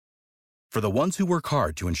For the ones who work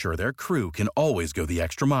hard to ensure their crew can always go the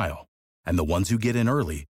extra mile, and the ones who get in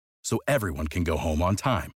early so everyone can go home on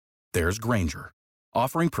time, there's Grainger,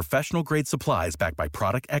 offering professional-grade supplies backed by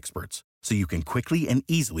product experts so you can quickly and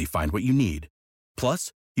easily find what you need.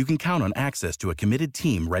 Plus, you can count on access to a committed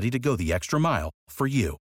team ready to go the extra mile for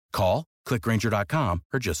you. Call, click Grainger.com,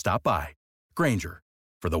 or just stop by. Grainger,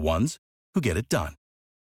 for the ones who get it done.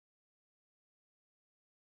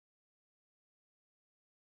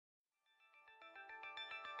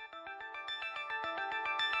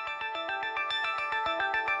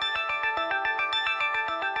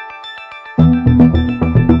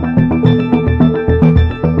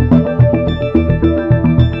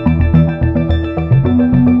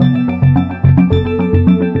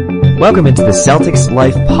 Welcome into the Celtics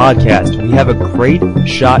Life Podcast. We have a great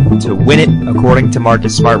shot to win it, according to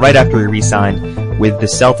Marcus Smart, right after he re-signed with the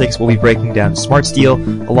Celtics. We'll be breaking down Smart's deal,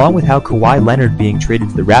 along with how Kawhi Leonard being traded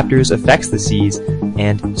to the Raptors affects the C's,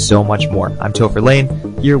 and so much more. I'm Topher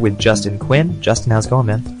Lane, here with Justin Quinn. Justin, how's it going,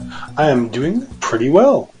 man? I am doing pretty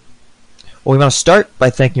well. Well, we want to start by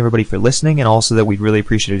thanking everybody for listening, and also that we'd really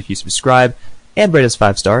appreciate it if you subscribe and rate us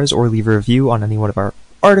 5 stars, or leave a review on any one of our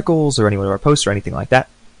articles, or any one of our posts, or anything like that.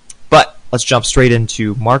 But let's jump straight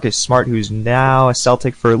into Marcus Smart, who's now a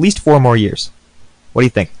Celtic for at least 4 more years. What do you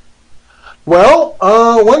think? Well,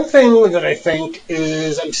 one thing that I think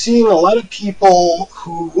is I'm seeing a lot of people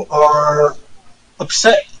who are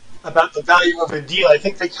upset about the value of a deal. I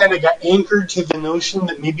think they kind of got anchored to the notion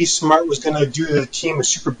that maybe Smart was going to do the team a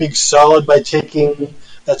super big solid by taking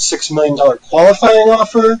that $6 million qualifying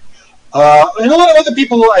offer. And a lot of other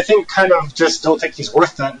people, I think, kind of just don't think he's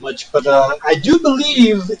worth that much. But I do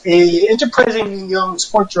believe a enterprising young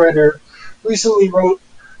sports writer recently wrote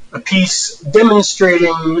a piece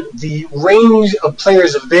demonstrating the range of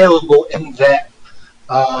players available in that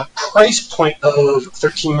price point of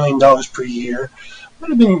 $13 million per year. Would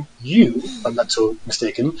have been you, if I'm not so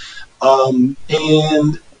mistaken. And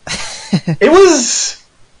it was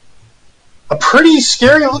a pretty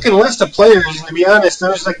scary-looking list of players, and to be honest,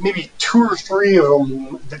 there's like maybe 2 or 3 of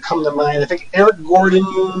them that come to mind. I think Eric Gordon,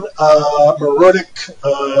 Morotic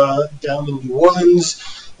down in New Orleans,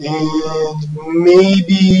 and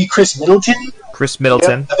maybe Chris Middleton. Chris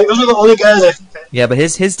Middleton. Yeah, I think those are the only guys I think that... Yeah, but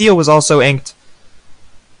his deal was also inked...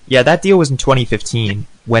 Yeah, that deal was in 2015,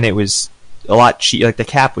 when it was a lot cheap. Like, the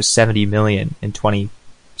cap was $70 million in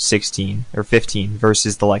 2016, or 15,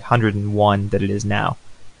 versus the, 101 that it is now.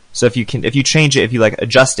 So if you change it, if you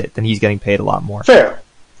adjust it, then he's getting paid a lot more. Fair.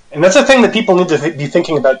 And that's the thing that people need to be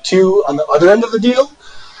thinking about too on the other end of the deal,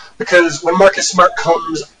 because when Marcus Smart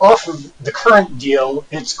comes off of the current deal,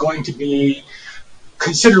 it's going to be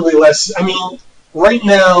considerably less. I mean, right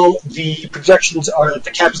now the projections are that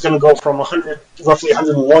the cap is going to go from roughly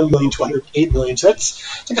 101 million to 108 million. So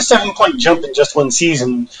it's like a 7-point jump in just one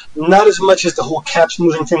season. Not as much as the whole cap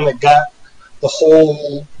smoothing thing that got the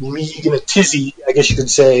whole league in a tizzy, I guess you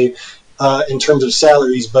could say, in terms of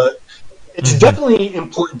salaries. But it's definitely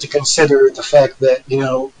important to consider the fact that,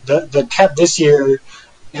 the cap this year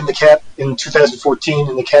and the cap in 2014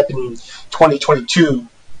 and the cap in 2022,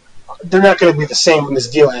 they're not going to be the same when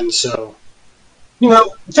this deal ends. So,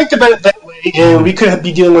 think about it that way, and we could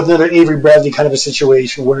be dealing with another Avery Bradley kind of a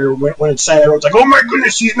situation where when it's signed, everyone's like, oh my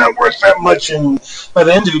goodness, he's not worth that much. And by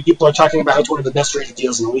the end of it, people are talking about how it's one of the best rated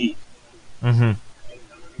deals in the league. Mm-hmm.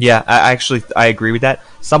 Yeah, I agree with that.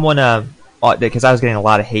 Someone, because I was getting a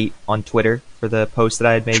lot of hate on Twitter for the post that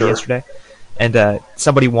I had made yesterday, and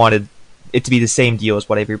somebody wanted it to be the same deal as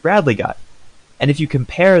what Avery Bradley got. And if you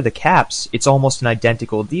compare the caps, it's almost an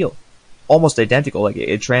identical deal. Almost identical.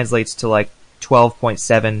 It translates to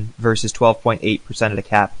 12.7 versus 12.8% of the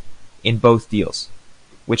cap in both deals,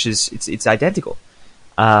 which is it's identical.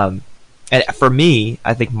 And for me,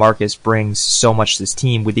 I think Marcus brings so much to this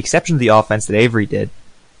team, with the exception of the offense that Avery did.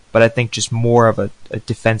 But I think just more of a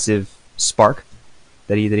defensive spark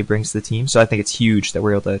that he brings to the team. So I think it's huge that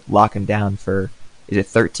we're able to lock him down for, is it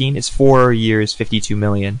 13? It's 4 years, $52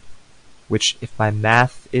 million, which, if my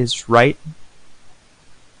math is right,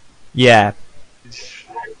 yeah.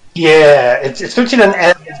 Yeah, it's 13 on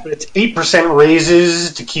average, but it's 8%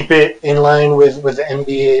 raises to keep it in line with the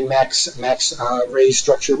NBA max raise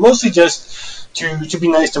structure. Mostly just to be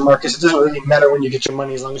nice to Marcus. It doesn't really matter when you get your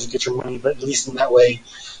money, as long as you get your money. But at least in that way,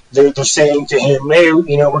 they're saying to him, hey,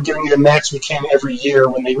 we're giving you the max we can every year.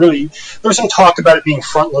 When there's some talk about it being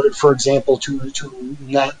front loaded, for example, to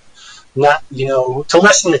not to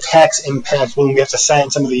lessen the tax impact when we have to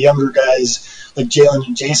sign some of the younger guys like Jalen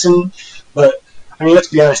and Jason, but. I mean, let's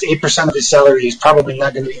be honest, 8% of his salary is probably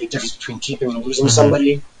not going to be the difference between keeping and losing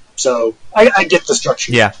somebody. So I get the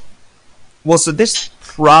structure. Yeah. Well, so this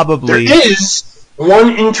probably... There is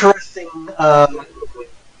one interesting...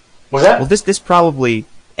 what's that? Well, this probably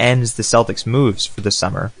ends the Celtics' moves for the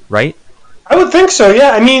summer, right? I would think so,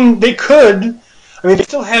 yeah. I mean, they could. I mean, they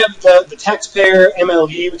still have the taxpayer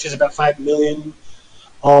MLE, which is about $5 million.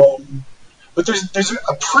 But there's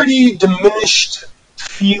a pretty diminished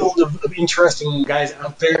field of interesting guys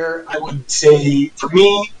out there. I would say, for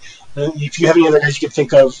me, if you have any other guys you could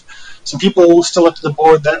think of, some people still up to the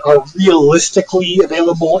board that are realistically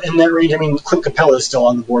available in that range. I mean, Clint Capella is still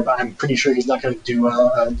on the board, but I'm pretty sure he's not going to do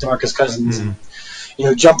DeMarcus Cousins and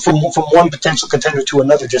jump from one potential contender to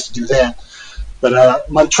another just to do that. But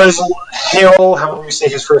Montrezl Harrell, however you say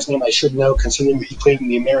his first name, I should know, considering that he played in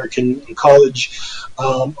the American in college.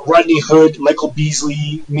 Rodney Hood, Michael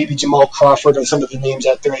Beasley, maybe Jamal Crawford are some of the names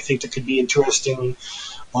out there I think that could be interesting.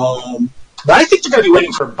 But I think they're going to be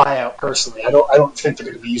waiting for a buyout, personally. I don't think they're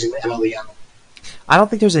going to be using the MLE. I don't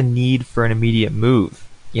think there's a need for an immediate move.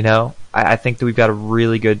 I think that we've got a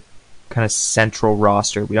really good kind of central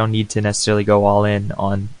roster. We don't need to necessarily go all in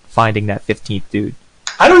on finding that 15th dude.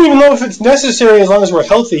 I don't even know if it's necessary as long as we're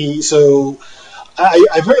healthy, so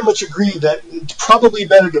I very much agree that it's probably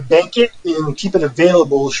better to bank it and keep it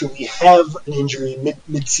available should we have an injury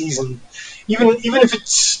mid-season. Even if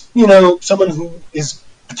it's, someone who is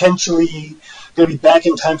potentially going to be back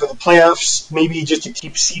in time for the playoffs, maybe just to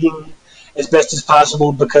keep seeding as best as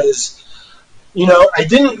possible, because I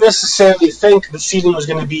didn't necessarily think the seeding was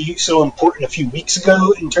going to be so important a few weeks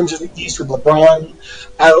ago in terms of the East with LeBron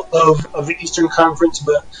out of the Eastern Conference,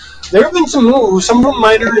 but there have been some moves, some of them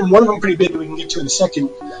minor and one of them pretty big that we can get to in a second,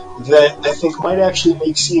 that I think might actually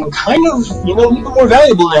make seeding kind of, a little more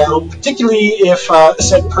valuable now, particularly if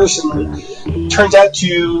said person turns out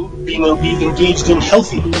to be engaged in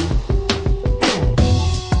healthy.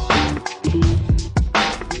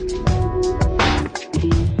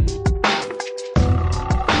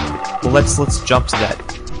 Let's jump to that.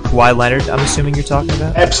 Kawhi Leonard, I'm assuming you're talking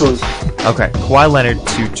about? Absolutely. Okay, Kawhi Leonard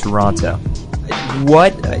to Toronto.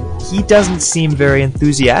 He doesn't seem very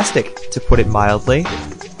enthusiastic, to put it mildly,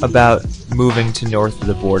 about moving to north of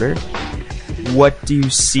the border. What do you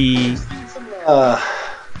see?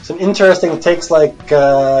 Some interesting takes, like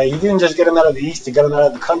you didn't just get him out of the East, you got him out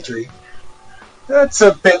of the country. That's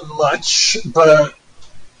a bit much, but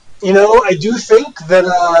I do think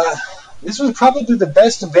that this was probably the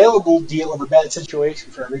best available deal of a bad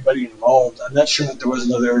situation for everybody involved. I'm not sure that there was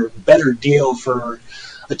another better deal for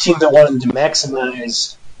a team that wanted to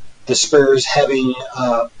maximize the Spurs having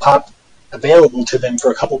Pop available to them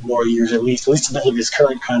for a couple more years at least at the end of his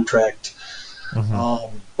current contract.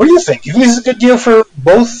 Mm-hmm. What do you think? You think this is a good deal for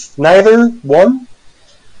both? Neither? One?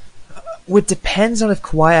 Well, it depends on if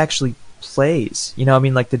Kawhi actually plays.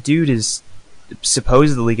 The dude is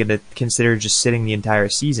supposedly going to consider just sitting the entire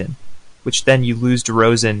season, which then you lose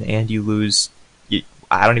DeRozan and you lose,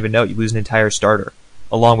 I don't even know, you lose an entire starter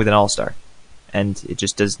along with an all-star. And it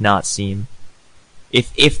just does not seem,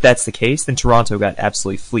 if that's the case, then Toronto got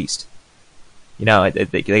absolutely fleeced.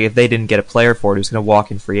 If they didn't get a player for it who's going to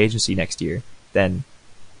walk in free agency next year, then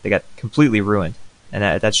they got completely ruined.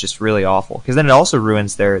 And that's just really awful. Because then it also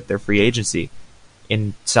ruins their free agency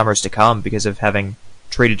in summers to come because of having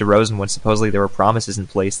traded DeRozan when supposedly there were promises in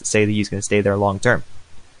place that say that he's going to stay there long term.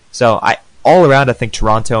 So all around, I think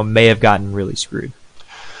Toronto may have gotten really screwed.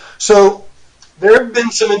 So there have been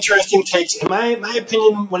some interesting takes. In my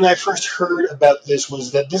opinion, when I first heard about this,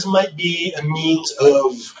 was that this might be a means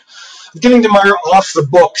of getting DeMar off the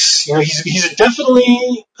books. He's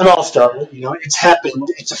definitely an all-star. It's happened.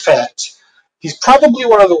 It's a fact. He's probably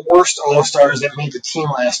one of the worst all-stars that made the team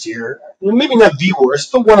last year. Maybe not the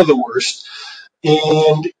worst, but one of the worst.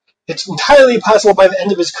 And it's entirely possible by the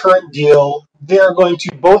end of his current deal, they are going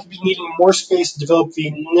to both be needing more space to develop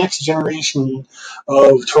the next generation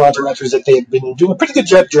of Toronto Raptors that they've been doing a pretty good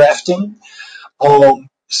job drafting.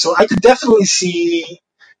 So I could definitely see,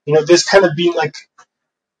 this kind of being like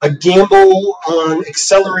a gamble on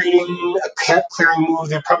accelerating a cap-clearing move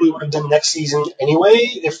they probably would have done next season anyway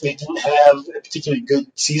if they didn't have a particularly good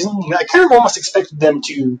season. I kind of almost expected them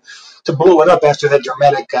to blow it up after that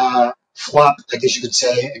dramatic flop, I guess you could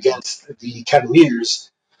say, against the Cavaliers.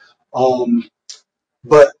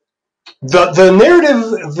 But the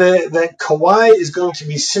narrative that Kawhi is going to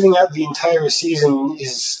be sitting out the entire season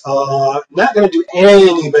is not going to do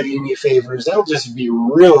anybody any favors. That'll just be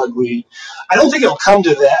real ugly. I don't think it'll come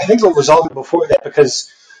to that. I think they'll resolve it before that,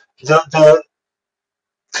 because the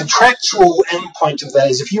contractual endpoint of that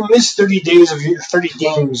is if you miss 30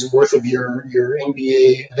 games worth of your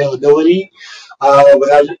NBA availability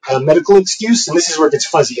without a medical excuse, and this is where it gets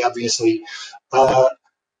fuzzy, obviously.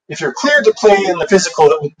 If you're cleared to play in the physical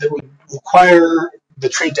that would require the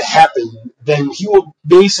trade to happen, then he will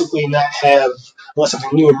basically not have, unless something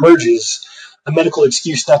new emerges, a medical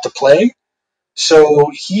excuse not to play.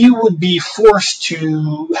 So he would be forced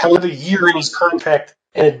to have another year in his contract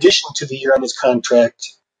in addition to the year on his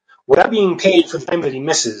contract without being paid for the time that he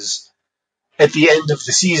misses at the end of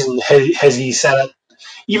the season, has he sat out,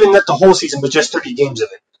 even not the whole season, but just 30 games of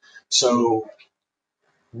it. So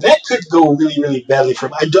that could go really, really badly for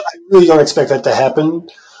him. I really don't expect that to happen.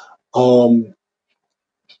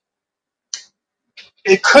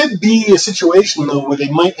 It could be a situation, though, where they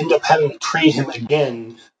might end up having to trade him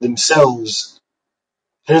again themselves.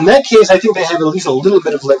 And in that case, I think they have at least a little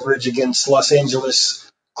bit of leverage against Los Angeles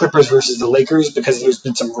Clippers versus the Lakers, because there's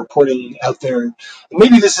been some reporting out there. And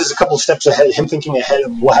maybe this is a couple of steps ahead, him thinking ahead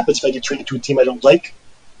of what happens if I get traded to a team I don't like.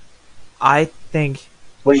 I think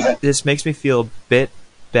what do you have? This makes me feel a bit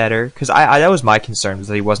better, because that was my concern, was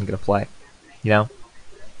that he wasn't going to play,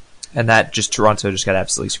 and that just Toronto just got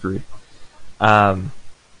absolutely screwed.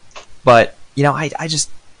 But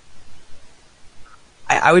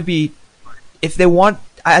I would be, if they want.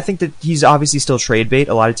 I think that he's obviously still trade bait.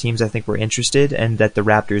 A lot of teams, I think, were interested, and that the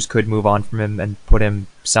Raptors could move on from him and put him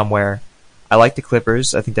somewhere. I like the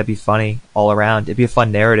Clippers. I think that'd be funny all around. It'd be a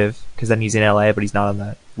fun narrative, because then he's in LA, but he's not on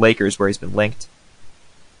the Lakers where he's been linked.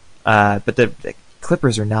 But the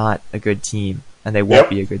Clippers are not a good team, and they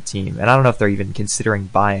won't be a good team. And I don't know if they're even considering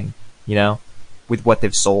buying, with what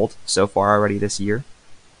they've sold so far already this year.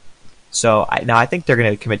 So I think they're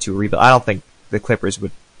going to commit to a rebuild. I don't think the Clippers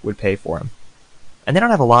would pay for him. And they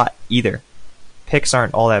don't have a lot either. Picks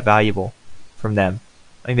aren't all that valuable from them.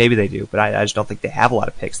 I mean, maybe they do, but I just don't think they have a lot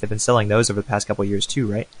of picks. They've been selling those over the past couple of years too,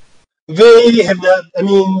 right? They have not. I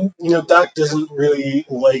mean, Doc doesn't really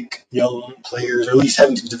like young players, or at least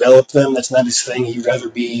having to develop them. That's not his thing. He'd rather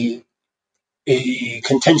be a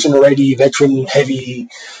contention-ready, veteran-heavy,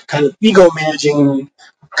 kind of ego-managing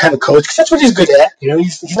kind of coach, because that's what he's good at.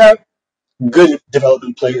 He's not good at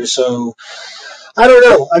developing players, so I don't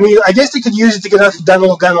know. I mean, I guess they could use it to get off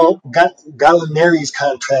Donald Gallinari's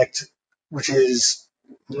contract, which is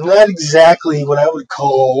not exactly what I would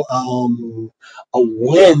call a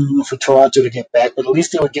win for Toronto to get back, but at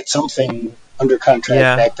least they would get something under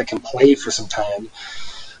contract back that can play for some time.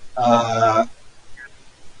 I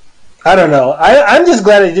don't know. I'm just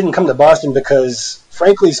glad it didn't come to Boston, because,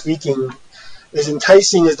 frankly speaking, as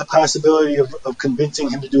enticing as the possibility of convincing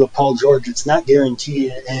him to do a Paul George, it's not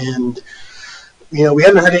guaranteed, and we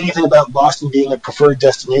haven't heard anything about Boston being a preferred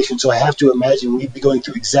destination, so I have to imagine we'd be going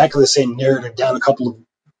through exactly the same narrative down a couple of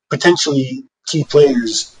potentially key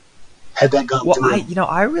players had that gone through. Well,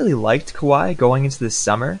 I really liked Kawhi going into this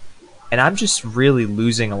summer, and I'm just really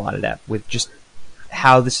losing a lot of that with just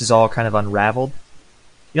how this is all kind of unraveled.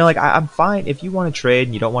 I'm fine if you want to trade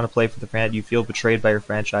and you don't want to play for the franchise, you feel betrayed by your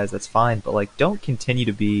franchise, that's fine, but don't continue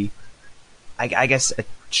to be, I guess, a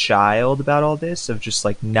child about all this, of just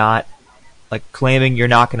not claiming you're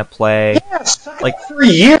not going to play. Yes, for a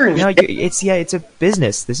year. It's a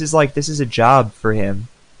business. This is a job for him,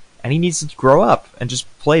 and he needs to grow up and just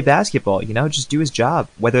play basketball. Just do his job.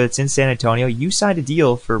 Whether it's in San Antonio, you signed a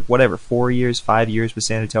deal for 4 years, 5 years with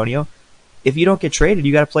San Antonio. If you don't get traded,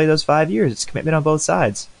 you got to play those 5 years. It's commitment on both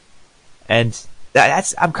sides, and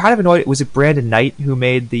I'm kind of annoyed. Was it Brandon Knight who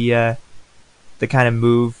made the kind of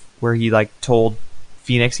move where he told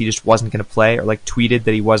Phoenix he just wasn't going to play, or tweeted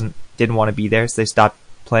that he didn't want to be there, so they stopped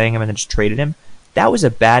playing him and then just traded him? That was a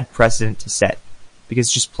bad precedent to set,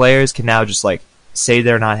 because just players can now just say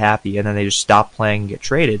they're not happy and then they just stop playing and get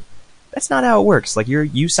traded. That's not how it works.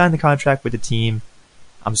 You signed the contract with the team.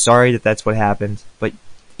 I'm sorry that's what happened, but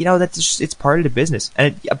that's just, it's part of the business,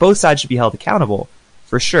 and both sides should be held accountable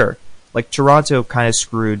for sure. Toronto kind of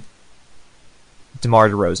screwed DeMar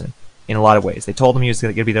DeRozan in a lot of ways. They told him he was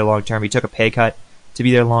going to be there long term. He took a pay cut to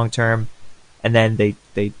be there long term, and then they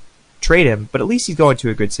trade him, but at least he's going to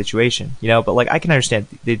a good situation, but I can understand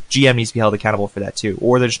the GM needs to be held accountable for that too,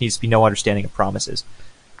 or there just needs to be no understanding of promises.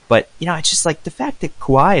 But it's just the fact that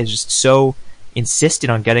Kawhi is just so insistent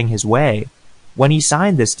on getting his way when he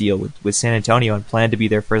signed this deal with San Antonio and planned to be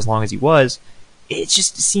there for as long as he was. It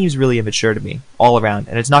just seems really immature to me all around,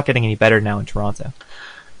 and it's not getting any better now in Toronto.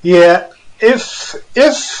 Yeah, if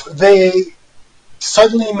they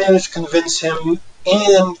suddenly manage to convince him,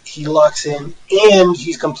 and he locks in, and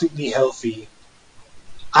he's completely healthy,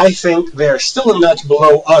 I think they're still a notch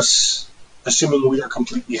below us, assuming we are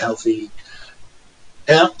completely healthy.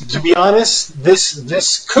 And to be honest,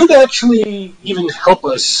 this could actually even help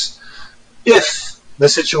us if the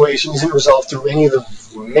situation isn't resolved through any of the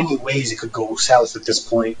many ways it could go south at this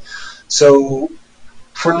point. So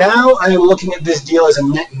For now, I am looking at this deal as a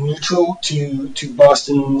net neutral to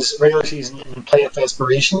Boston's regular season and playoff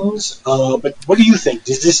aspirations. But what do you think?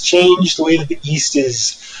 Does this change the way that the East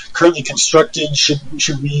is currently constructed? Should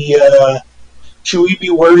we be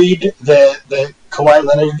worried that Kawhi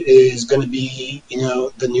Leonard is going to be,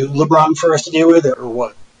 the new LeBron for us to deal with, or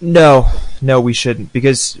what? No, we shouldn't,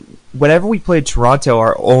 because whenever we played Toronto,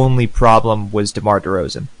 our only problem was DeMar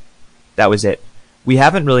DeRozan. That was it. We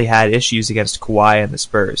haven't really had issues against Kawhi and the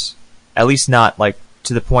Spurs. At least not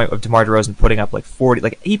to the point of DeMar DeRozan putting up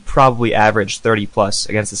 40. He probably averaged 30 plus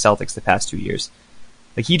against the Celtics the past 2 years.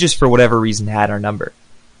 He just for whatever reason had our number.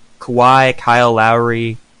 Kawhi, Kyle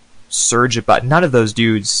Lowry, Serge Ibaka, none of those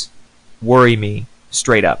dudes worry me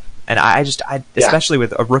straight up. And especially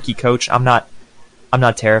with a rookie coach, I'm not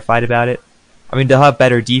terrified about it. I mean, they'll have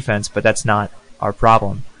better defense, but that's not our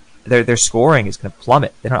problem. Their scoring is going to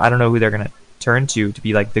plummet. I don't know who they're going to turn to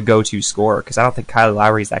be the go-to scorer, because I don't think Kyle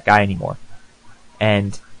Lowry is that guy anymore.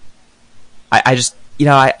 And I just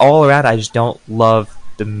all around I just don't love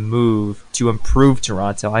the move to improve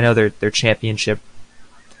Toronto. I know their championship,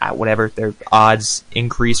 whatever, their odds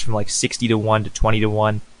increase from 60-1 to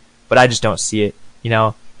 20-1, but I just don't see it.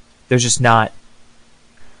 There's not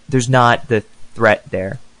the threat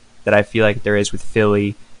there that I feel like there is with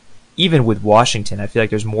Philly, even with Washington. I feel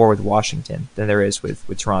like there's more with Washington than there is with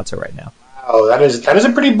Toronto right now. Oh, that is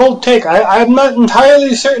a pretty bold take. I'm not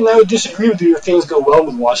entirely certain I would disagree with you if things go well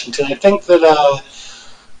with Washington. I think that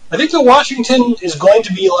Washington is going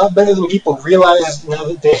to be a lot better than people realize now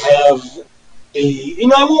that they have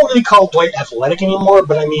I won't really call Dwight athletic anymore,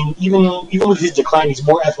 but I mean, even with his decline, he's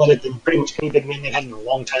more athletic than pretty much any big man they've had in a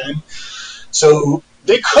long time. So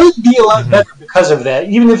they could be a lot better because of that,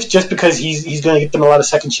 even if just because he's going to get them a lot of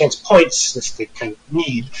second chance points, which they kind of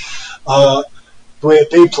need. The way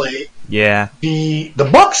that they play. Yeah. The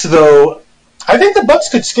Bucks, though, I think the Bucks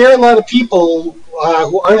could scare a lot of people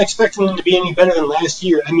who aren't expecting them to be any better than last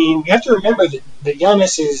year. I mean, you have to remember that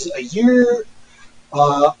Giannis is a year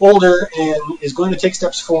older and is going to take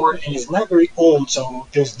steps forward and is not very old, so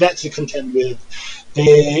there's that to contend with.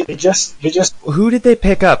 They just. Who did they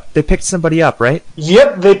pick up? They picked somebody up, right?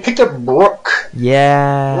 Yep, they picked up Brooke.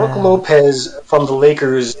 Yeah. Brooke Lopez from the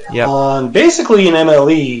Lakers on basically an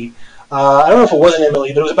MLE. I don't know if it was an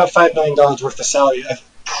MLE, but it was about $5 million worth of salary. I'm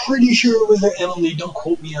pretty sure it was their MLE. Don't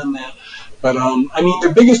quote me on that. But,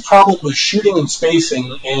 their biggest problem was shooting and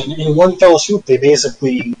spacing, and in one fell swoop, they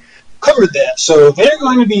basically covered that. So they're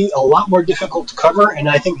going to be a lot more difficult to cover, and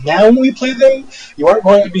I think now when we play them, you aren't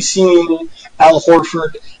going to be seeing Al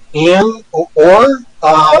Horford or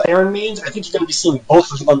Aaron Means. I think you're going to be seeing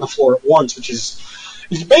both of them on the floor at once, which is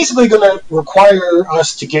basically going to require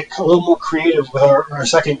us to get a little more creative with our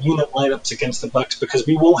second unit lineups against the Bucks, because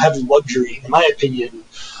we won't have the luxury, in my opinion,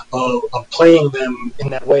 of playing them in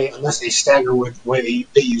that way unless they stagger with the way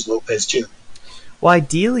they use Lopez too. Well,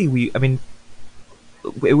 ideally,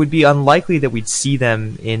 it would be unlikely that we'd see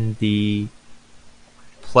them in the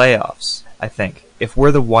playoffs, I think. If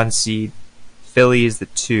we're the 1 seed, Philly is the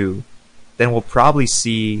 2, then we'll probably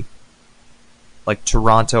see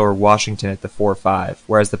Toronto or Washington at the 4 or 5,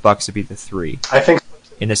 whereas the Bucks would be the 3. I think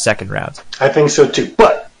in the second round. I think so too.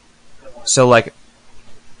 But so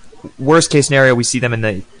worst case scenario, we see them in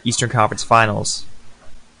the Eastern Conference Finals,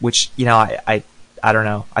 which I don't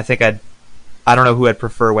know. I think I don't know who I'd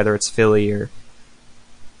prefer, whether it's Philly or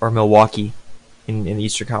Milwaukee in the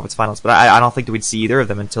Eastern Conference Finals, but I don't think that we'd see either of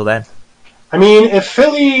them until then. I mean, if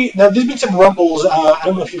Philly... Now, there's been some rumbles. I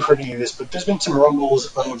don't know if you've heard any of this, but there's been some rumbles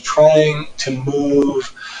of trying to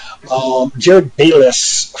move Jared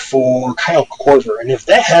Bayless for Kyle Korver. And if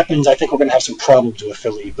that happens, I think we're going to have some problems with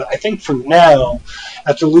Philly. But I think for now,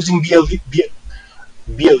 after losing Bielicha,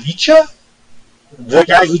 the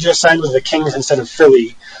guy who just signed with the Kings instead of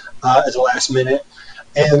Philly at the last minute,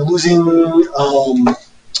 and losing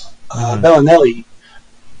Bellinelli,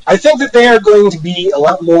 I think that they are going to be a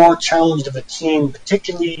lot more challenged of a team,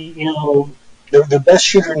 particularly, their best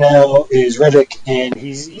shooter now is Redick, and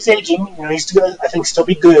he's aging. He's going to, I think, still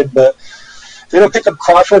be good, but if they don't pick up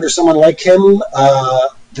Crawford or someone like him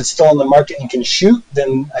that's still on the market and can shoot,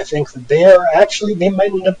 then I think that they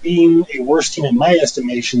might end up being a worse team in my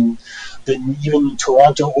estimation than even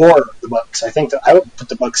Toronto or the Bucks. I think that I would put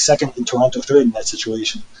the Bucks second and Toronto third in that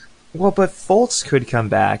situation. Well, but Fultz could come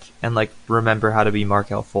back and remember how to be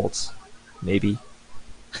Markelle Fultz, maybe.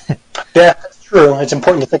 Yeah, that's true. It's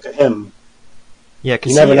important to think of him. Yeah,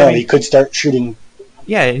 because you never know. He could start shooting.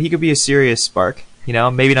 Yeah, and he could be a serious spark.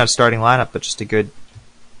 Maybe not a starting lineup, but just a good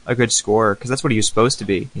scorer, because that's what he was supposed to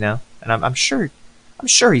be. And I'm sure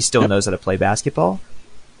he still knows how to play basketball,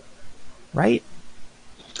 right?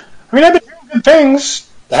 I mean, I've been hearing good things.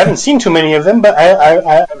 I haven't seen too many of them, but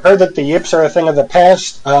I've heard that the yips are a thing of the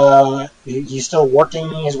past. He's still working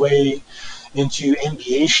his way into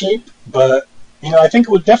NBA shape, but I think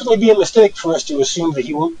it would definitely be a mistake for us to assume that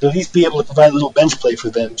he won't at least be able to provide a little bench play for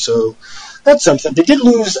them. So that's something. They did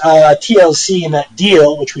lose TLC in that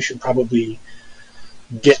deal, which we should probably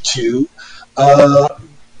get to.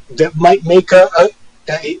 That might make a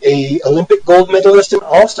Olympic gold medalist and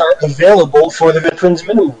all-star available for the veterans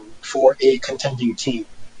minimum for a contending team.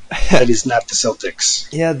 That is not the Celtics.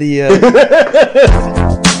 Yeah,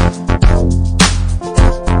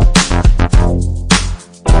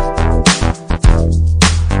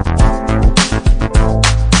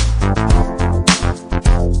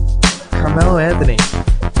 Carmelo Anthony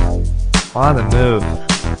on the move.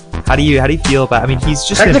 How do you feel about? I mean, he's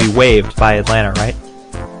just going to be waived by Atlanta, right?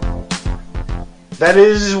 That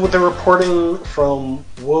is what they're reporting from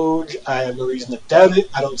Woj. I have no reason to doubt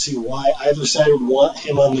it. I don't see why either side would want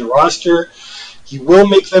him on the roster. He will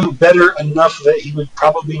make them better enough that he would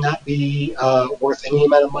probably not be worth any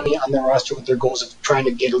amount of money on their roster with their goals of trying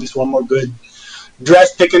to get at least one more good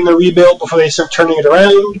draft pick in the rebuild before they start turning it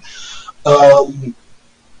around.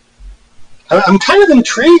 I'm kind of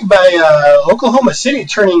intrigued by Oklahoma City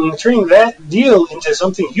turning that deal into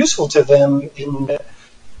something useful to them. In that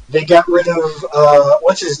they got rid of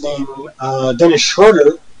what's his name, Dennis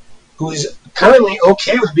Schroeder, who is currently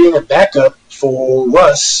okay with being a backup for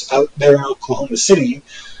Russ out there in Oklahoma City.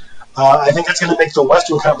 I think that's going to make the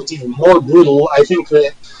Western Conference even more brutal. I think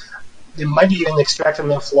that they might even extract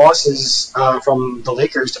enough losses from the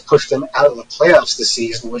Lakers to push them out of the playoffs this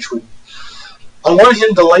season, which would, on one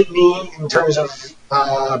hand, delight me in terms of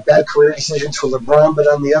bad career decisions for LeBron, but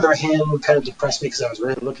on the other hand, kind of depressed me because I was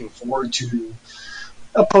really looking forward to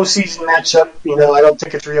a postseason matchup. I don't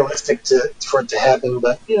think it's realistic for it to happen,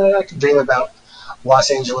 but I could dream about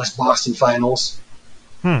Los Angeles Boston finals.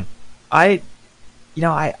 I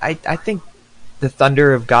think the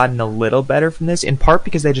Thunder have gotten a little better from this, in part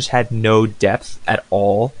because they just had no depth at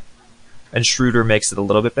all, and Schroeder makes it a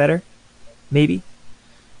little bit better, maybe.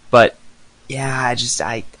 But yeah,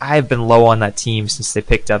 I've been low on that team since they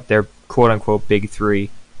picked up their quote-unquote big three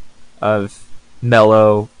of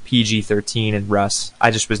Melo, PG-13, and Russ. I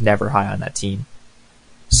just was never high on that team.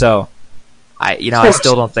 So, I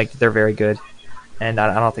still don't think they're very good, and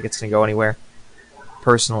I don't think it's going to go anywhere,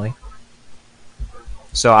 personally.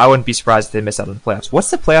 So I wouldn't be surprised if they miss out on the playoffs. What's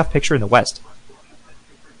the playoff picture in the West?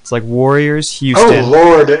 It's like Warriors, Houston. Oh,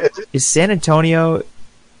 Lord. Is San Antonio...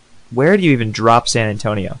 Where do you even drop San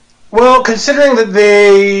Antonio? Well, considering that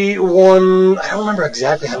they won, I don't remember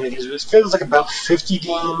exactly how many games, but it feels like about 50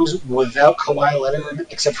 games without Kawhi Leonard,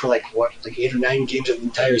 except for like 8 or 9 games of the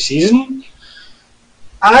entire season.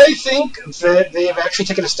 I think that they have actually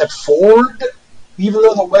taken a step forward. Even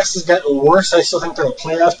though the West has gotten worse, I still think they're a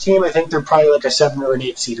playoff team. I think they're probably like a 7 or an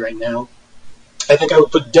 8 seed right now. I think I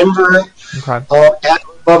would put Denver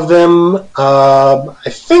above them. I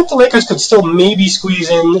think the Lakers could still maybe squeeze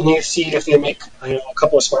in an 8th seed if they make a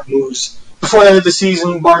couple of smart moves before the end of the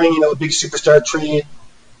season, barring a big superstar trade.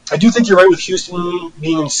 I do think you're right with Houston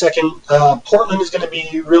being in second. Portland is going to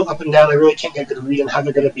be real up and down. I really can't get a good read on how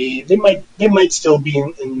they're going to be. They might still be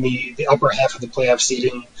in the upper half of the playoff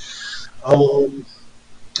seeding. I don't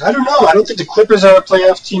know. I don't think the Clippers are a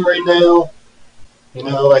playoff team right now.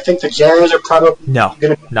 I think the Jazz are probably not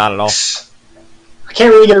at all. I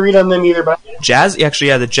can't really get a read on them either. But Jazz, actually,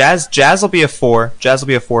 yeah, the Jazz will be a 4. Jazz will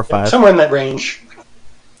be a 4-5. Somewhere in that range.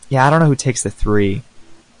 Yeah, I don't know who takes the 3.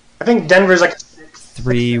 I think Denver's like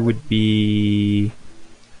 3 would be.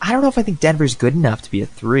 I don't know if I think Denver's good enough to be a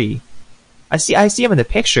 3. I see him in the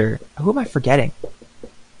picture. Who am I forgetting?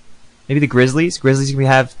 Maybe the Grizzlies. Grizzlies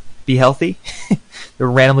can be healthy.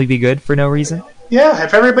 They'll randomly be good for no reason. Yeah,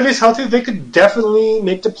 if everybody's healthy, they could definitely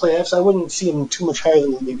make the playoffs. I wouldn't see them too much higher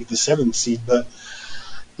than maybe the 7th seed, but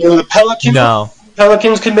the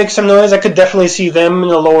Pelicans could make some noise. I could definitely see them in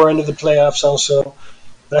the lower end of the playoffs also.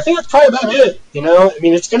 But I think that's probably about it.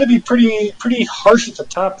 It's going to be pretty harsh at the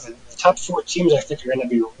top. The top 4 teams, I think, are going to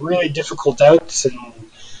be really difficult outs and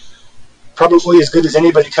probably as good as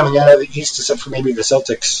anybody coming out of the East, except for maybe the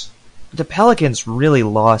Celtics. The Pelicans really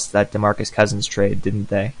lost that DeMarcus Cousins trade, didn't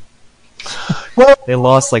they? Well, they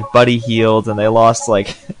lost Buddy Hield, and they lost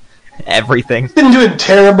everything. They've been doing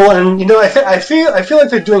terrible, and I feel like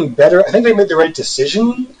they're doing better. I think they made the right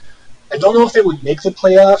decision. I don't know if they would make the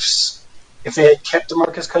playoffs if they had kept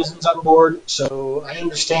DeMarcus Cousins on board. So I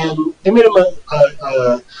understand they made him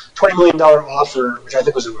a $20 million offer, which I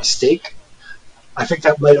think was a mistake. I think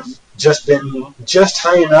that might have just been just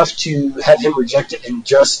high enough to have him reject it, and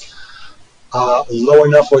just low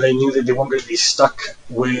enough where they knew that they weren't going to be stuck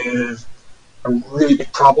with a really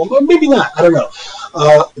big problem. Or maybe not. I don't know.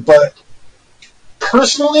 But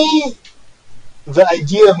personally, the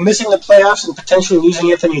idea of missing the playoffs and potentially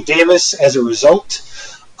losing Anthony Davis as a result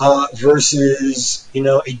versus,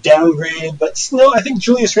 a downgrade. But no, I think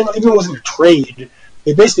Julius Randle, even though it wasn't a trade,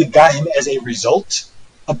 they basically got him as a result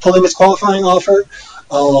of pulling his qualifying offer.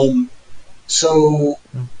 So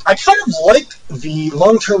I kind of like the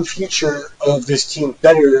long-term future of this team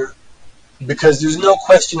better because there's no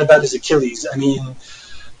question about his Achilles. I mean,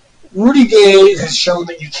 Rudy Gay has shown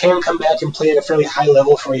that you can come back and play at a fairly high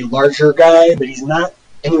level for a larger guy, but he's not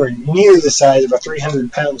anywhere near the size of a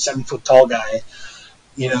 300-pound, 7-foot-tall guy.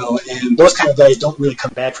 And those kind of guys don't really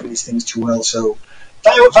come back from these things too well. So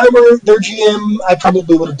if I were their GM, I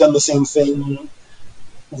probably would have done the same thing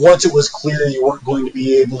once it was clear you weren't going to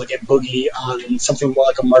be able to get Boogie on something more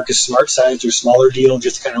like a Marcus Smart-sized or smaller deal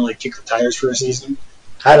just to kind of kick the tires for a season.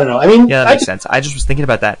 I don't know. I mean, yeah, that makes sense. I just was thinking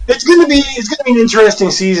about that. It's going to be an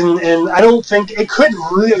interesting season, and I don't think it could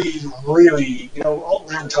really.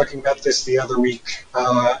 Altman talking about this the other week,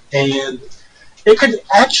 and it could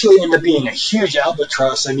actually end up being a huge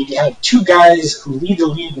albatross. I mean, you have two guys who lead the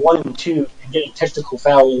league 1 and 2 in getting technical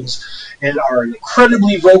fouls, and are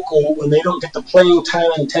incredibly vocal when they don't get the playing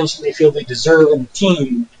time and attention they feel they deserve in the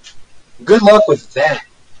team. Good luck with that.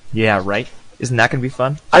 Yeah, right. Isn't that going to be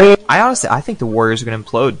fun? I mean, I think the Warriors are going to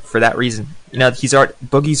implode for that reason.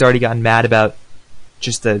 Boogie's already gotten mad about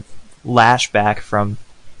just the lashback from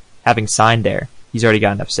having signed there. He's already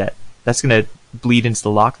gotten upset. That's going to bleed into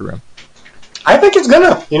the locker room. I think it's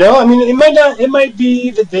gonna. I mean, it might not. It might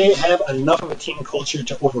be that they have enough of a team culture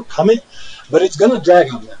to overcome it, but it's gonna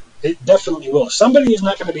drag on them. It definitely will. Somebody is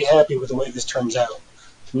not going to be happy with the way this turns out,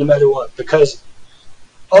 no matter what, because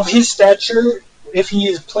of his stature. If he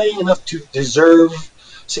is playing enough to deserve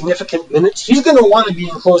significant minutes, he's going to want to be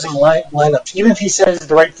in closing lineups, even if he says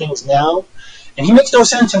the right things now. And he makes no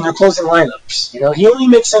sense in their closing lineups. He only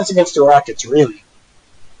makes sense against the Rockets, really.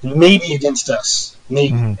 Maybe against us.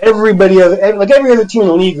 Maybe. Mm-hmm. Every other team in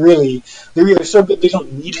the league, really, they're either so good they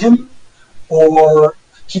don't need him, or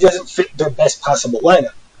he doesn't fit their best possible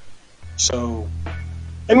lineup. So,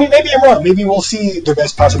 I mean, maybe I'm wrong. Maybe we'll see their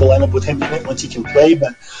best possible lineup with him in it once he can play,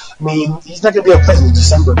 but I mean, he's not going to be able to play until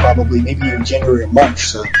December, probably, maybe in January or March,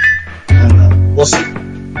 so I don't know. We'll see.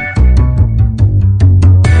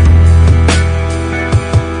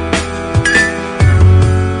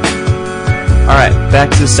 Alright,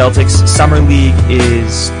 back to the Celtics. Summer League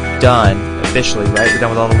is done, officially, right? We're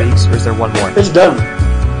done with all the leagues, or is there one more? It's done.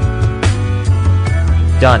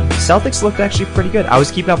 Done. Celtics looked actually pretty good. I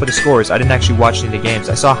was keeping up with the scores. I didn't actually watch any of the games.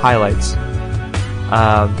 I saw highlights.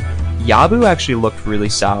 Yabu actually looked really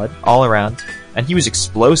solid all around, and he was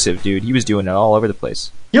explosive, dude. He was doing it all over the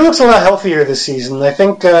place. He looks a lot healthier this season. I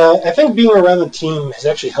think being around the team has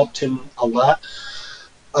actually helped him a lot.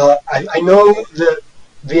 I know that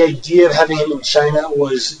the idea of having him in China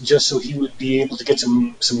was just so he would be able to get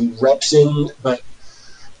some reps in, but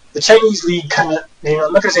the Chinese league kind of,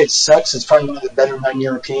 I'm not going to say it sucks. It's probably one of the better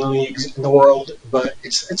non-European leagues in the world, but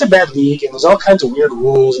it's a bad league, and there's all kinds of weird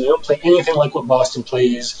rules, and they don't play anything like what Boston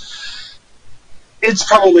plays. It's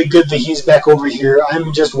probably good that he's back over here.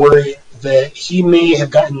 I'm just worried that he may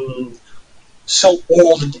have gotten so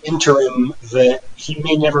old in the interim that he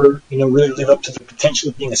may never, really live up to the potential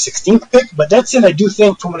of being a 16th pick. But that said, I do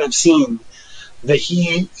think, from what I've seen, that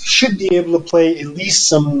he should be able to play at least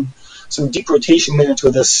some deep rotation minutes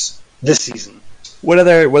with us this season. What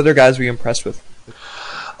other guys were you impressed with?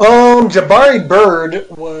 Jabari Bird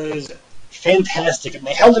was fantastic, and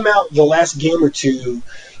they held him out the last game or two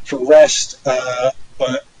for rest,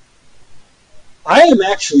 but I am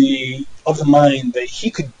actually of the mind that he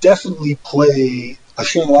could definitely play a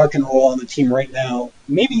Shane Larkin role on the team right now,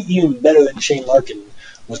 maybe even better than Shane Larkin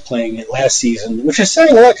was playing it last season, which is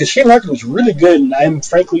saying a lot because Shane Larkin was really good, and I'm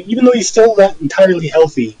frankly, even though he's still not entirely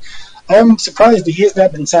healthy, I'm surprised that he has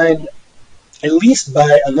not been signed at least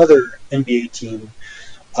by another NBA team.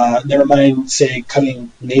 Never mind, say,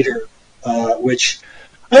 cutting Nader, which...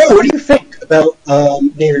 I don't know, what do you think about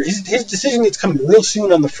Nader? His decision is coming real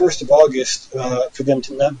soon on the 1st of August for them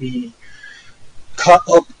to not be caught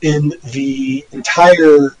up in the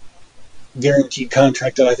entire guaranteed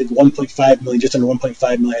contract of, I think, $1.5 million, just under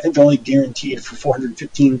 $1.5 million. I think they're only guaranteed for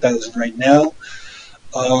 $415,000 right now.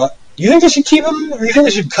 You think they should keep him, or you think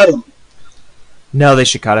they should cut him? No, they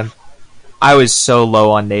should cut him. I was so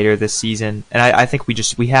low on Nader this season, and I think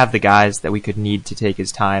we have the guys that we could need to take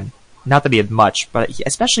his time. Not that he had much, but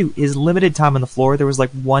especially his limited time on the floor, there was like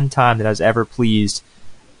one time that I was ever pleased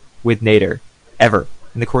with Nader, ever,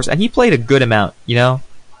 in the course. And he played a good amount, in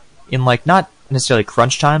like not necessarily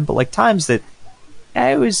crunch time, but like times that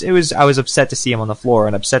I was upset to see him on the floor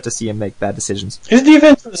and upset to see him make bad decisions. His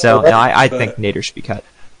defense was So alright, no, I but- think Nader should be cut.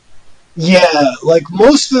 Yeah, like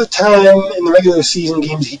most of the time in the regular season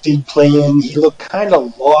games he did play in, he looked kind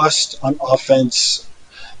of lost on offense,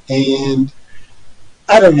 and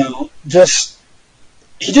I don't know, just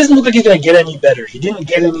he doesn't look like he's going to get any better. He didn't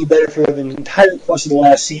get any better for the entire course of the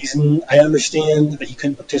last season. I understand that he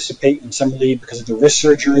couldn't participate in Summer League because of the wrist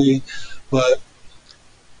surgery, but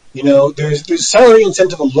there's salary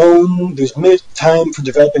incentive alone. There's minute time for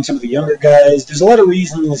developing some of the younger guys. There's a lot of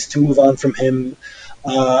reasons to move on from him.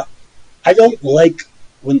 I don't like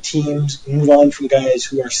when teams move on from guys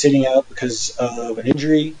who are sitting out because of an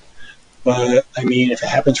injury. But, I mean, if it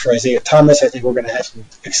happens for Isaiah Thomas, I think we're going to have to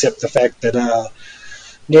accept the fact that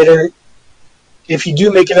Nader, if you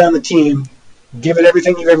do make it on the team, give it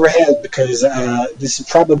everything you've ever had, because this is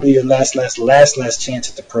probably your last chance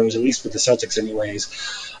at the pros, at least with the Celtics anyways.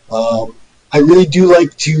 I really do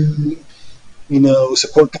like to,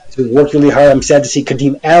 support guys who work really hard. I'm sad to see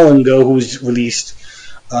Kadeem Allen go, who was released,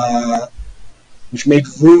 which made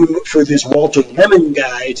room for this Walter Lemon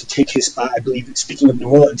guy to take his spot. I believe, speaking of New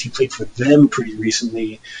Orleans, he played for them pretty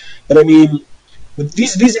recently. But, I mean,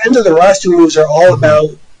 these end of the roster moves are all about,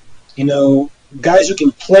 guys who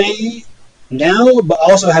can play now, but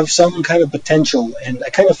also have some kind of potential. And I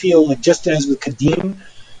kind of feel like, just as with Kadeem,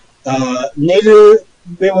 Nader,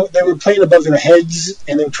 they were playing above their heads,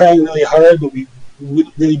 and they were trying really hard, but we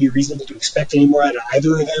wouldn't really be reasonable to expect any more out of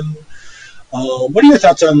either of them. What are your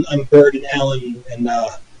thoughts on Bird and Allen and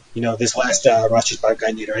this last roster spot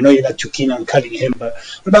guy, Nader? I know you're not too keen on cutting him, but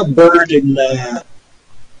what about Bird and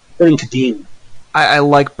Kadeem? I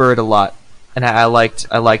like Bird a lot, and I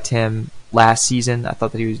liked him last season. I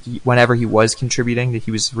thought that whenever he was contributing, that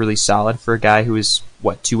he was really solid for a guy who was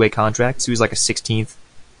two-way contracts. He was like a 16th,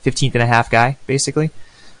 15th and a half guy, basically.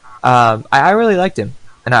 I really liked him,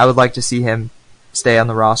 and I would like to see him stay on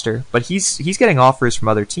the roster. But he's getting offers from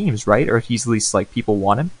other teams, right? Or he's at least people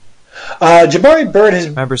want him. Jabari Bird has I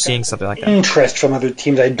remember seeing something like that. Interest from other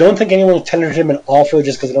teams. I don't think anyone tendered him an offer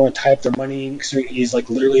just because they don't want to tie up their money. He's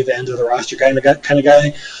literally the end of the roster kind of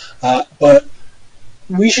guy. But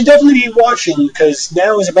we should definitely be watching, because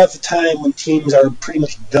now is about the time when teams are pretty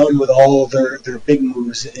much done with all their big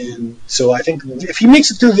moves. And so I think if he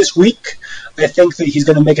makes it through this week, I think that he's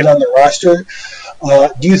going to make it on the roster.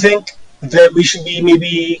 Do you think that we should be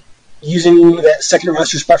maybe using that second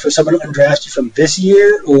roster spot for someone undrafted from this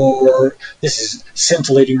year? Or this is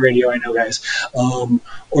scintillating radio, I know, guys.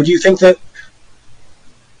 Or do you think that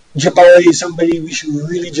Jabari is somebody we should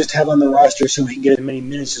really just have on the roster so we can get as many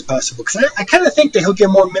minutes as possible? Because I kind of think that he'll get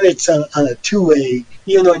more minutes on a two-way,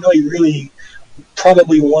 even though I know he really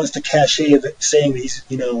probably wants to cachet of it, saying that he's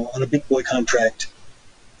on a big boy contract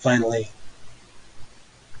finally.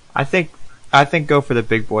 I think go for the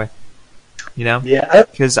big boy. Yeah,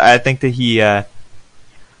 because I think that he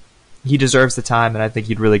deserves the time, and I think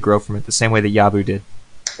he'd really grow from it the same way that Yabu did.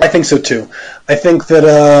 I think so too. I think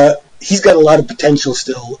that he's got a lot of potential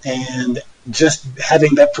still, and just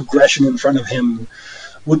having that progression in front of him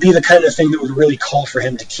would be the kind of thing that would really call for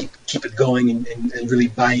him to keep it going and really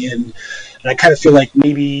buy in. And I kind of feel like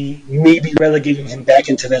maybe relegating him back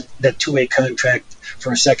into that two-way contract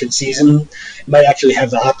for a second season might actually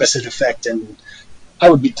have the opposite effect, and I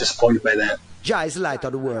would be disappointed by that. Jah is the light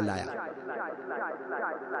of the world, liar.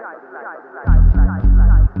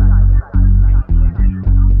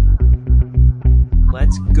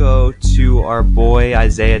 Let's go to our boy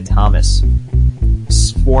Isaiah Thomas,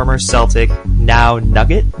 former Celtic, now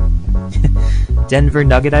Nugget. Denver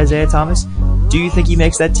Nugget Isaiah Thomas. Do you think he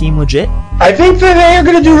makes that team legit? I think that they are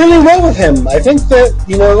going to do really well with him. I think that,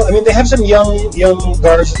 they have some young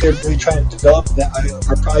guards that they're really trying to develop that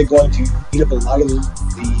are probably going to eat up a lot of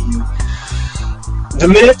the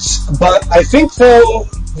minutes. But I think, though,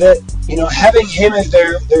 that, having him as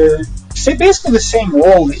their basically the same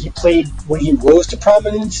role that he played when he rose to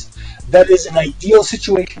prominence, that is an ideal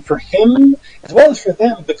situation for him as well as for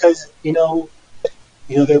them, because,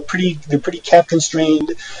 they're pretty cap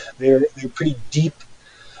constrained. They're pretty deep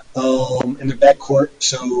in their backcourt.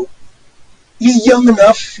 So he's young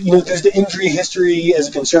enough. There's the injury history as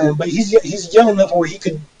a concern, but he's young enough where he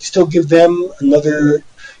could still give them another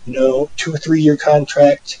 2 or 3 year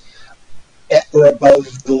contract at or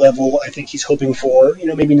above the level I think he's hoping for.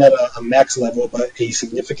 Maybe not a max level, but a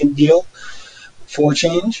significant deal for a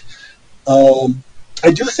change. I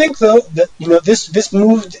do think, though, that this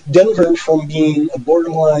moved Denver from being a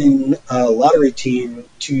borderline lottery team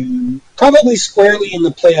to probably squarely in the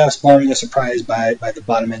playoffs, barring a surprise by the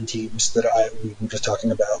bottom end teams that we were just talking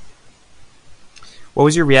about. What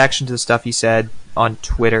was your reaction to the stuff he said on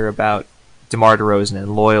Twitter about DeMar DeRozan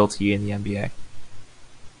and loyalty in the NBA.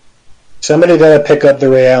 Somebody gotta pick up the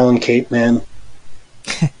Ray Allen cape, man.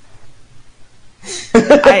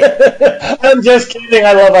 I'm just kidding.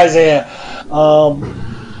 I love Isaiah.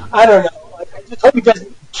 I don't know. I just hope he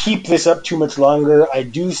doesn't keep this up too much longer. I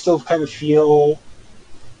do still kind of feel,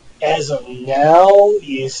 as of now,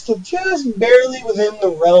 he is still just barely within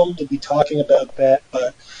the realm to be talking about that.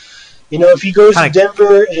 But, if he goes to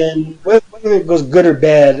Denver, and whether it goes good or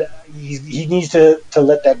bad, he needs to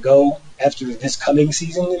let that go after this coming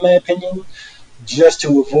season, in my opinion, just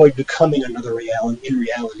to avoid becoming another Ray Allen in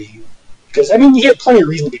reality. Because, he had plenty of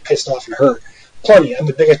reason to be pissed off and hurt. Plenty. I'm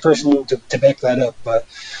the biggest person to back that up. But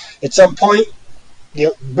at some point,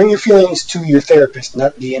 bring your feelings to your therapist,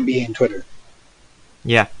 not the NBA and Twitter.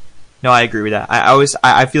 Yeah. No, I agree with that.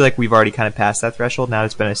 I feel like we've already kind of passed that threshold. Now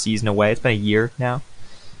it's been a season away. It's been a year now.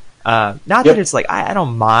 Not that it's like, I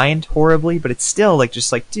don't mind horribly, but it's still like,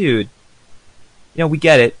 just like, dude, we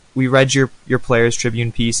get it. We read your Players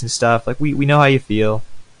Tribune piece and stuff. Like, we know how you feel.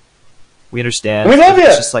 We understand. We love you.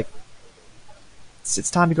 It's just like,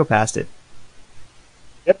 it's time to go past it.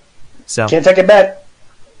 Yep. So can't take it back.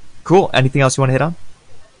 Cool. Anything else you want to hit on?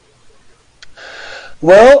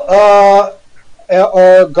 Well,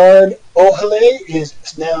 our guard Ohale is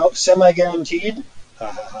now semi-guaranteed.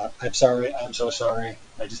 I'm sorry. I'm so sorry.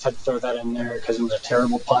 I just had to throw that in there because it was a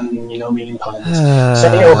terrible pun, meaning puns.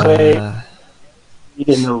 Semi Ohale,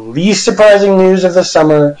 in the least surprising news of the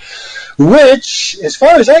summer, which, as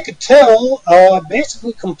far as I could tell,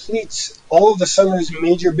 basically completes all of the summer's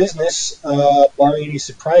major business, barring any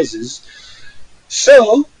surprises.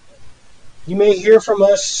 So, you may hear from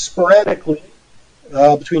us sporadically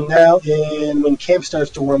between now and when camp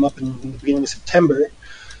starts to warm up in the beginning of September.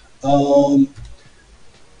 I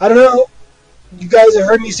don't know. You guys have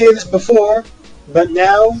heard me say this before, but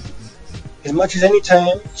now, as much as any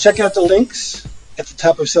time, check out the links at the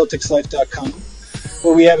top of CelticsLife.com,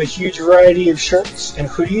 where we have a huge variety of shirts and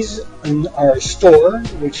hoodies in our store,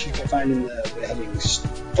 which you can find in the heading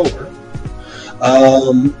store.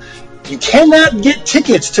 You cannot get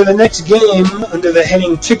tickets to the next game under the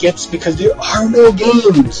heading tickets because there are no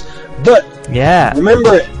games. But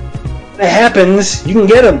remember it. When it happens, you can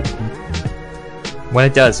get them. When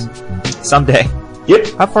it does. Someday. Yep.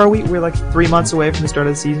 How far are we? We're like 3 months away from the start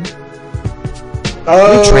of the season.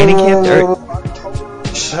 Training camp?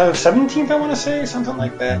 17th, I want to say, something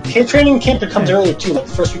like that. Training camp comes earlier too, like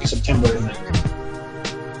the first week of September, I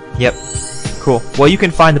think. Yep. Cool. Well, you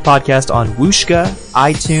can find the podcast on Wooshka,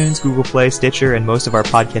 iTunes, Google Play, Stitcher, and most of our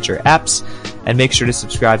podcatcher apps. And make sure to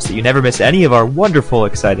subscribe so that you never miss any of our wonderful,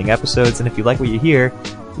 exciting episodes. And if you like what you hear,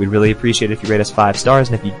 we'd really appreciate it if you rate us 5 stars.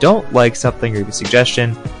 And if you don't like something or have a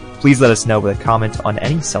suggestion, please let us know with a comment on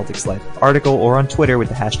any Celtics Life article or on Twitter with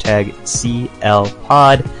the hashtag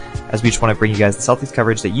CLPod, as we just want to bring you guys the Celtics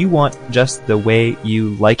coverage that you want just the way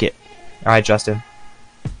you like it. All right, Justin.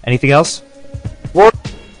 Anything else? Well,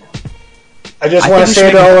 I just want to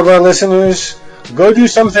say to all of our listeners, go do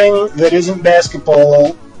something that isn't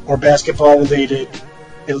basketball or basketball related,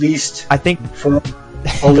 at least for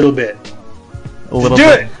a little bit. A little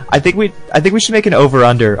bit. I think we should make an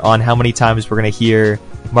over-under on how many times we're going to hear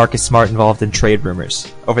Marcus Smart involved in trade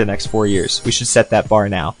rumors over the next 4 years. We should set that bar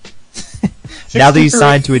now. Now that he's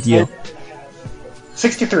signed to a deal.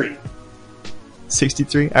 63.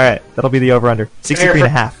 63? All right. That'll be the over-under. 63 and a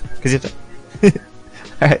half. Because you have to...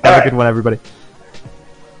 All right. Have a good one, everybody.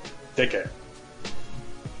 Take care.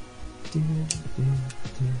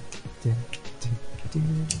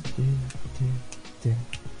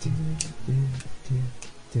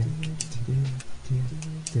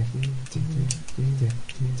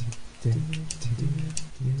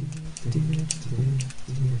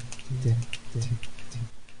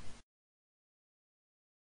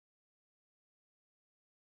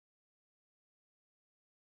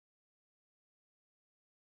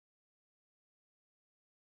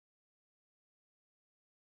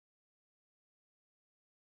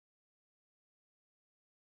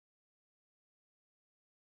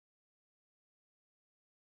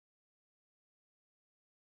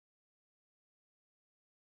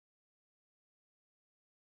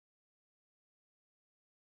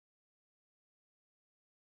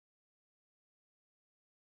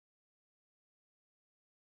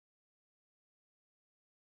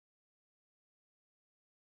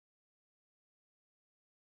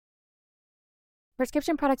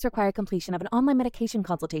 Prescription products require completion of an online medication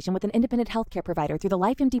consultation with an independent healthcare provider through the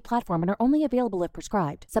LifeMD platform and are only available if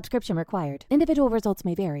prescribed. Subscription required. Individual results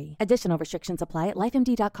may vary. Additional restrictions apply at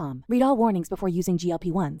lifemd.com. Read all warnings before using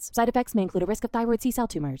GLP-1s. Side effects may include a risk of thyroid C-cell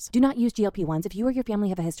tumors. Do not use GLP-1s if you or your family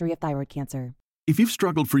have a history of thyroid cancer. If you've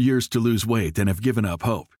struggled for years to lose weight and have given up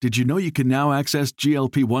hope, did you know you can now access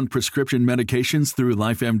GLP-1 prescription medications through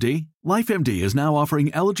LifeMD? LifeMD is now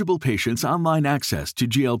offering eligible patients online access to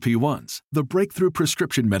GLP-1s, the breakthrough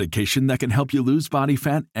prescription medication that can help you lose body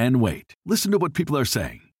fat and weight. Listen to what people are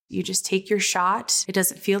saying. You just take your shot. It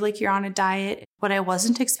doesn't feel like you're on a diet. What I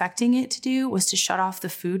wasn't expecting it to do was to shut off the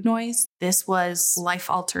food noise. This was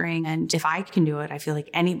life-altering, and if I can do it, I feel like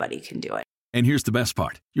anybody can do it. And here's the best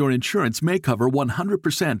part. Your insurance may cover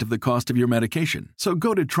 100% of the cost of your medication. So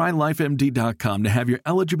go to TryLifeMD.com to have your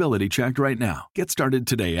eligibility checked right now. Get started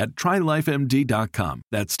today at TryLifeMD.com.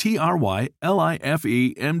 That's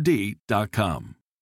TryLifeMD.com.